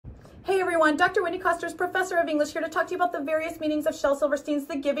Hey everyone, Dr. Wendy Koster's professor of English here to talk to you about the various meanings of Shel Silverstein's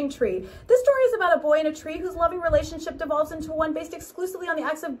The Giving Tree. This story is about a boy and a tree whose loving relationship devolves into one based exclusively on the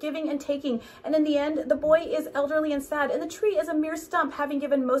acts of giving and taking. And in the end, the boy is elderly and sad, and the tree is a mere stump, having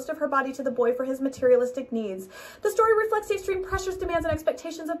given most of her body to the boy for his materialistic needs. The story reflects the extreme pressures, demands, and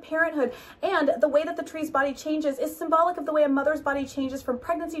expectations of parenthood, and the way that the tree's body changes is symbolic of the way a mother's body changes from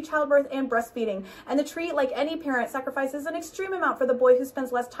pregnancy, childbirth, and breastfeeding. And the tree, like any parent, sacrifices an extreme amount for the boy who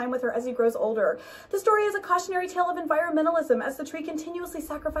spends less time with her as he grows older. The story is a cautionary tale of environmentalism as the tree continuously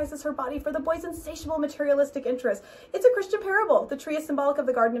sacrifices her body for the boy's insatiable materialistic interests. It's a Christian parable. The tree is symbolic of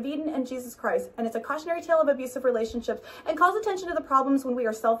the Garden of Eden and Jesus Christ, and it's a cautionary tale of abusive relationships and calls attention to the problems when we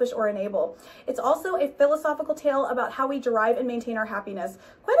are selfish or unable. It's also a philosophical tale about how we derive and maintain our happiness.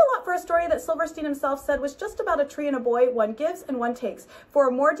 Quite a lot for a story that Silverstein himself said was just about a tree and a boy, one gives and one takes. For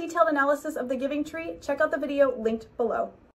a more detailed analysis of The Giving Tree, check out the video linked below.